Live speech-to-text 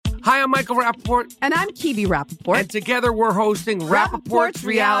Hi, I'm Michael Rappaport. And I'm Kibi Rappaport. And together we're hosting Rappaport's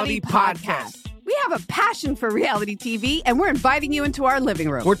Reality Podcast. We have a passion for reality TV, and we're inviting you into our living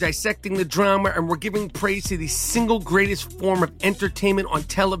room. We're dissecting the drama, and we're giving praise to the single greatest form of entertainment on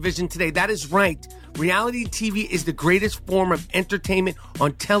television today. That is right. Reality TV is the greatest form of entertainment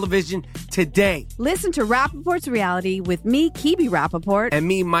on television today. Listen to Rappaport's Reality with me, Kibi Rappaport. And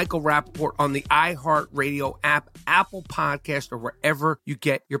me, Michael Rappaport, on the iHeartRadio app, Apple Podcast, or wherever you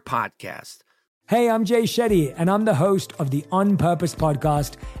get your podcast. Hey, I'm Jay Shetty, and I'm the host of the On Purpose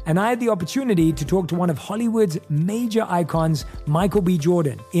podcast, and I had the opportunity to talk to one of Hollywood's major icons, Michael B.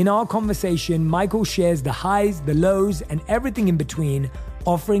 Jordan. In our conversation, Michael shares the highs, the lows, and everything in between,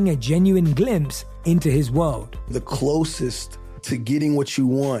 offering a genuine glimpse into his world. The closest to getting what you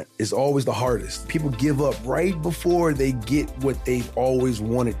want is always the hardest. People give up right before they get what they've always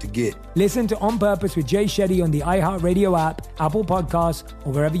wanted to get. Listen to On Purpose with Jay Shetty on the iHeartRadio app, Apple Podcasts,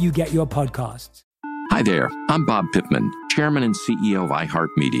 or wherever you get your podcasts. Hi there, I'm Bob Pittman, Chairman and CEO of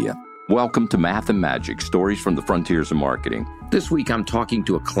iHeartMedia. Welcome to Math and Magic, Stories from the Frontiers of Marketing. This week I'm talking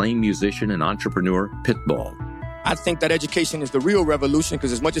to acclaimed musician and entrepreneur, Pitbull. I think that education is the real revolution,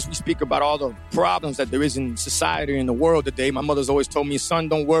 because as much as we speak about all the problems that there is in society and the world today, my mother's always told me, son,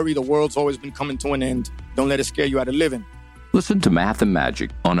 don't worry, the world's always been coming to an end. Don't let it scare you out of living. Listen to Math and Magic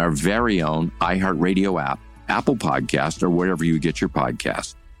on our very own iHeartRadio app, Apple Podcast, or wherever you get your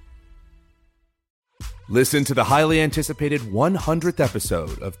podcasts. Listen to the highly anticipated 100th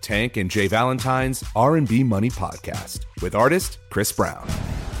episode of Tank and Jay Valentine's R&B Money Podcast with artist Chris Brown.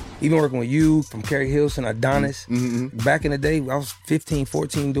 Even working with you, from Carrie Hilson, Adonis, back in the day, I was 15,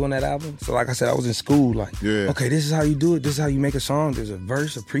 14 doing that album. So like I said, I was in school okay, this is how you do it. This is how you make a song. There's a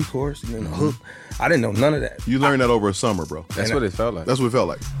verse, a pre-chorus, and then a hook. I didn't know none of that. You learned that over a summer, bro. That's what it felt like. That's what it felt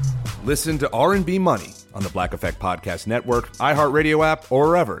like. Listen to R&B Money on the Black Effect Podcast Network, iHeartRadio app, or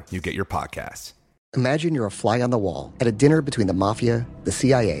wherever you get your podcasts. Imagine you're a fly on the wall at a dinner between the Mafia, the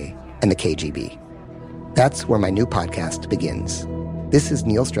CIA, and the KGB. That's where my new podcast begins. This is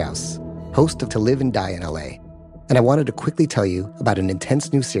Neil Strauss, host of To Live and Die in LA, and I wanted to quickly tell you about an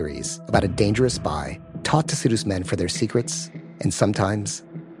intense new series about a dangerous spy taught to seduce men for their secrets and sometimes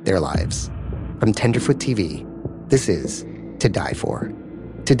their lives. From Tenderfoot TV, this is To Die For.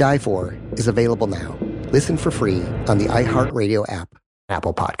 To Die For is available now. Listen for free on the iHeartRadio app,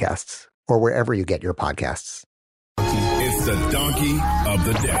 Apple Podcasts, or wherever you get your podcasts. It's the donkey of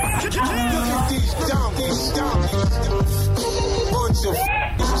the day.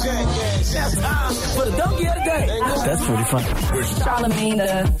 For the donkey of the day. That's pretty funny. Charlemagne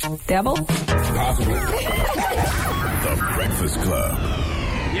the devil? Possibly. The Breakfast Club.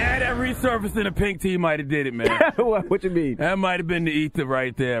 Yeah, that resurfacing the pink tea might have did it, man. What you mean? That might have been the ether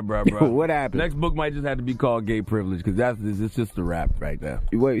right there, bro. What happened? Next book might just have to be called Gay Privilege, because it's just a rap right there.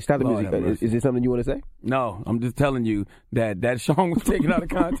 Wait, stop the music. Is it something you want to say? No, I'm just telling you that song was taken out of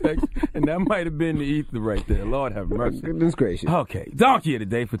context, and that might have been the ether right there. Lord have mercy. Goodness gracious. Okay, donkey of the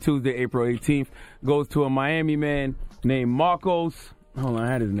day for Tuesday, April 18th goes to a Miami man named Marcos. Hold on,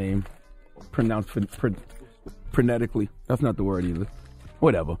 I had his name pronounced phonetically. That's not the word either.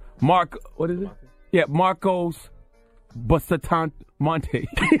 Whatever. What is it? Yeah, Marcos Bustamante.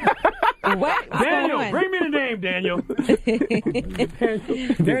 What? Daniel, bring me the name, Daniel.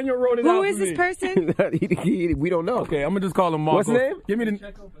 Daniel wrote it out. Who is this person? We don't know. Okay, I'm going to just call him Marcos. What's his name? Give me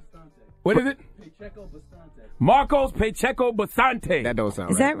the... What is it? Marcos Pacheco Bastante. That don't sound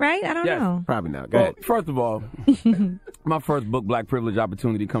right. Is that right? I don't know. Probably not. Go ahead. First of all, my first book, Black Privilege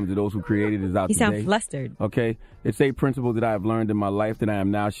Opportunity Comes to Those Who Created, is out today. You sound flustered. Okay? It's 8 principles that I have learned in my life that I am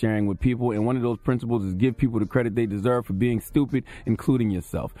now sharing with people, and one of those principles is give people the credit they deserve for being stupid, including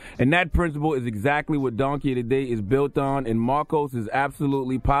yourself. And that principle is exactly what Donkey of the Day is built on, and Marcos is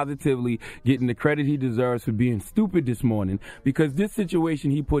absolutely, positively getting the credit he deserves for being stupid this morning, because this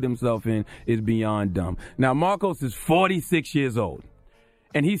situation he put himself in is beyond dumb. Now, Marcos is 46 years old.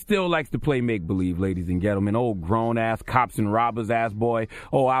 And he still likes to play make-believe, ladies and gentlemen. Old grown-ass cops and robbers ass boy.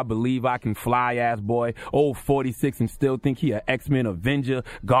 Oh, I believe I can fly ass boy. Old 46 and still think he a X-Men Avenger,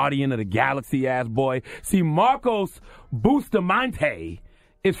 Guardian of the Galaxy ass boy. See, Marcos Bustamante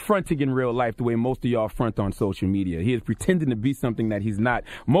is fronting in real life the way most of y'all front on social media. He is pretending to be something that he's not.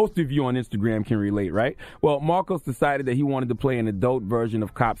 Most of you on Instagram can relate, right? Well, Marcos decided that he wanted to play an adult version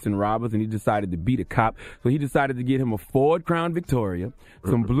of Cops and Robbers, and he decided to beat a cop. So he decided to get him a Ford Crown Victoria,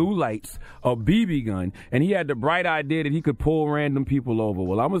 some blue lights, a BB gun, and he had the bright idea that he could pull random people over.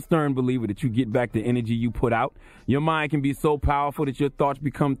 Well, I'm a stern believer that you get back the energy you put out. Your mind can be so powerful that your thoughts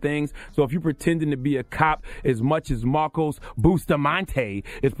become things. So if you're pretending to be a cop as much as Marcos Bustamante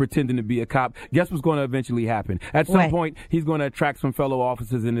is pretending to be a cop. Guess what's going to eventually happen? At some point, he's going to attract some fellow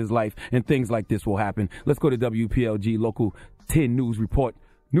officers in his life, and things like this will happen. Let's go to WPLG Local 10 News Report.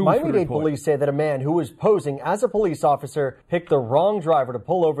 Miami-Dade police say that a man who was posing as a police officer picked the wrong driver to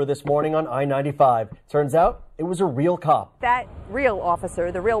pull over this morning on I-95. Turns out it was a real cop. That real officer,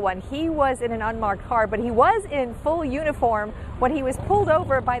 the real one, he was in an unmarked car, but he was in full uniform when he was pulled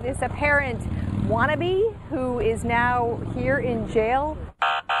over by this apparent wannabe who is now here in jail.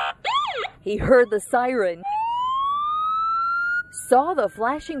 He heard the siren, saw the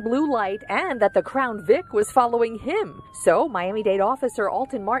flashing blue light, and that the Crown Vic was following him. So Miami-Dade officer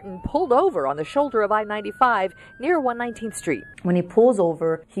Alton Martin pulled over on the shoulder of I-95 near 119th Street. When he pulls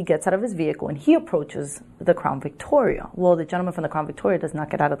over, he gets out of his vehicle and he approaches the Crown Victoria. Well, the gentleman from the Crown Victoria does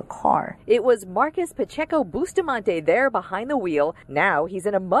not get out of the car. It was Marcus Pacheco Bustamante there behind the wheel. Now he's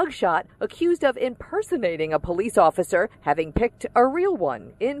in a mugshot, accused of impersonating a police officer, having picked a real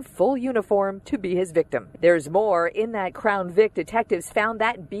one in full uniform to be his victim. There's more. In that Crown Vic, detectives found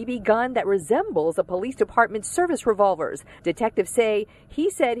that BB gun that resembles a police department service revolvers. Detectives say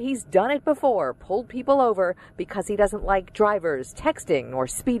he said he's done it before, pulled people over because he doesn't like drivers texting or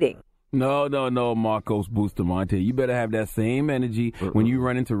speeding. No, Marcos Bustamante. You better have that same energy when you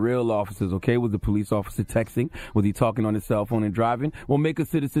run into real officers, okay? Was the police officer texting? Was he talking on his cell phone and driving? Well, make a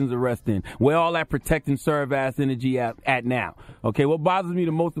citizen's arrest then. Where all that protect and serve ass energy at now? Okay, what bothers me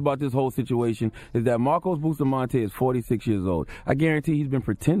the most about this whole situation is that Marcos Bustamante is 46 years old. I guarantee he's been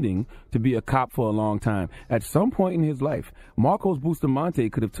pretending to be a cop for a long time. At some point in his life, Marcos Bustamante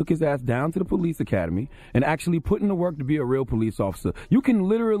could have took his ass down to the police academy and actually put in the work to be a real police officer. You can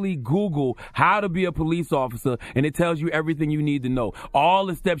literally Google how to be a police officer, and it tells you everything you need to know. All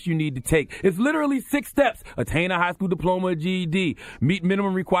the steps you need to take. It's literally 6 steps. Attain a high school diploma or GED. Meet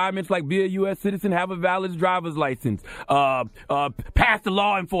minimum requirements like be a U.S. citizen, have a valid driver's license, pass the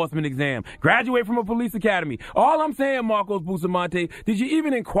law enforcement exam, graduate from a police academy. All I'm saying, Marcos Bustamante, did you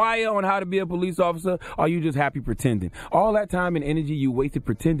even inquire on how to be a police officer, or are you just happy pretending? All that time and energy you wasted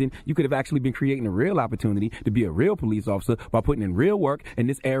pretending, you could have actually been creating a real opportunity to be a real police officer by putting in real work. In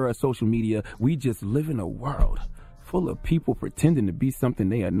this era of social media, we just live in a world full of people pretending to be something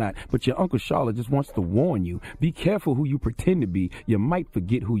they are not. But your Uncle Charlotte just wants to warn you, be careful who you pretend to be. You might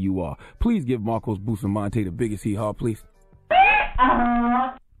forget who you are. Please give Marcos Bustamante the biggest hee-haw, please.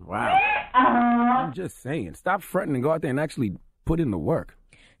 Wow. I'm just saying, stop fronting and go out there and actually put in the work.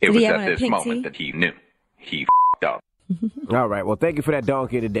 It was at this moment that he knew. He f***ed up. All right, well, thank you for that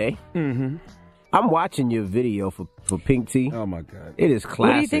donkey today. Mm-hmm. I'm watching your video for Pink Tea. Oh, my God. It is classic.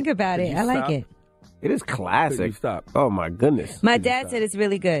 What do you think about it? I like it. It is classic. Stop. Oh, my goodness. My dad said it's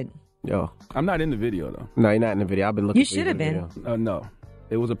really good. Yo. I'm not in the video, though. No, you're not in the video. I've been looking You for should have been. No.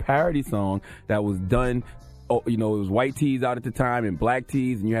 It was a parody song that was done. Oh, you know, it was white tees out at the time and black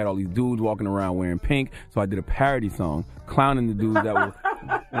tees, and you had all these dudes walking around wearing pink. So I did a parody song clowning the dudes that were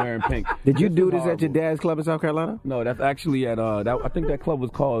wearing pink. Did you do this at your dad's club in South Carolina? No, that's actually at I think that club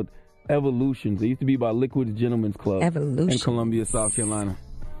was called Evolutions. It used to be by Liquid Gentlemen's Club in Columbia, South Carolina.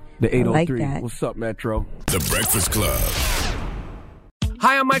 The 803. Like What's up, Metro? The Breakfast Club.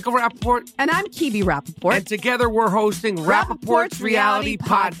 Hi, I'm Michael Rappaport. And I'm Kibi Rappaport. And together we're hosting Rappaport's Reality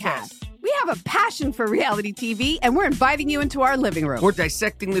Podcast. We have a passion for reality TV, and we're inviting you into our living room. We're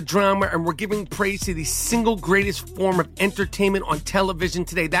dissecting the drama, and we're giving praise to the single greatest form of entertainment on television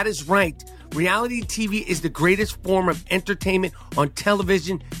today. That is right. Reality TV is the greatest form of entertainment on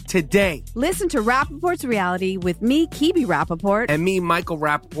television today. Listen to Rappaport's Reality with me, Kibi Rappaport. And me, Michael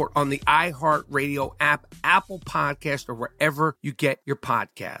Rappaport, on the iHeartRadio app, Apple Podcast, or wherever you get your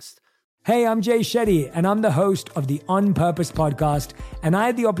podcast. Hey, I'm Jay Shetty, and I'm the host of the On Purpose podcast, and I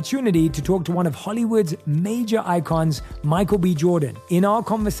had the opportunity to talk to one of Hollywood's major icons, Michael B. Jordan. In our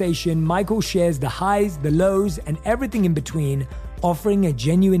conversation, Michael shares the highs, the lows, and everything in between, offering a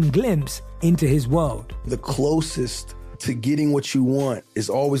genuine glimpse into his world. The closest to getting what you want is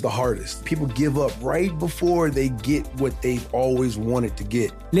always the hardest. People give up right before they get what they've always wanted to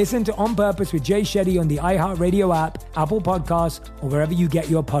get. Listen to On Purpose with Jay Shetty on the iHeartRadio app, Apple Podcasts, or wherever you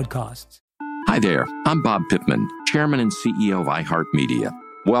get your podcasts. Hi there, I'm Bob Pittman, Chairman and CEO of iHeartMedia.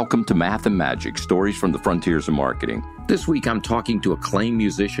 Welcome to Math and Magic, Stories from the Frontiers of Marketing. This week I'm talking to acclaimed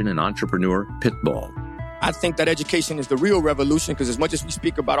musician and entrepreneur, Pitbull. I think that education is the real revolution because as much as we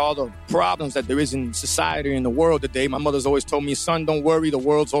speak about all the problems that there is in society and the world today, my mother's always told me, son, don't worry, the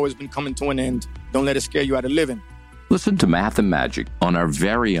world's always been coming to an end. Don't let it scare you out of living. Listen to Math and Magic on our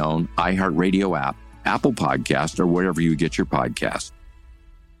very own iHeartRadio app, Apple Podcast, or wherever you get your podcast.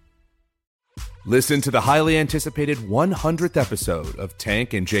 Listen to the highly anticipated 100th episode of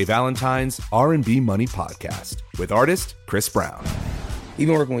Tank and Jay Valentine's R&B Money Podcast with artist Chris Brown.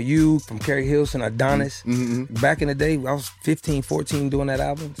 Even working with you, from Carrie Hilson, Adonis. Back in the day, I was 15, 14 doing that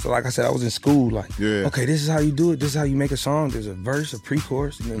album. So like I said, I was in school like, okay, this is how you do it. This is how you make a song. There's a verse, a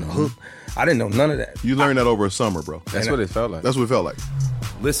pre-chorus, and then a hook. I didn't know none of that. You learned that over a summer, bro. That's what it felt like. That's what it felt like.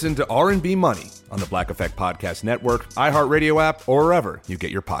 Listen to R&B Money on the Black Effect Podcast Network, iHeartRadio app, or wherever you get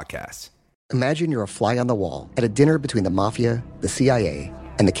your podcasts. Imagine you're a fly on the wall at a dinner between the Mafia, the CIA,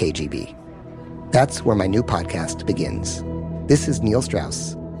 and the KGB. That's where my new podcast begins. This is Neil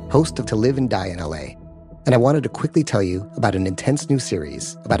Strauss, host of To Live and Die in LA, and I wanted to quickly tell you about an intense new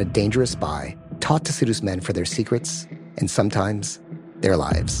series about a dangerous spy taught to seduce men for their secrets and sometimes their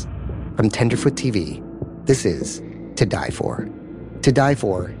lives. From Tenderfoot TV, this is To Die For. To Die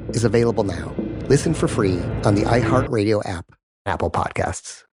For is available now. Listen for free on the iHeartRadio app, Apple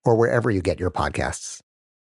Podcasts, or wherever you get your podcasts.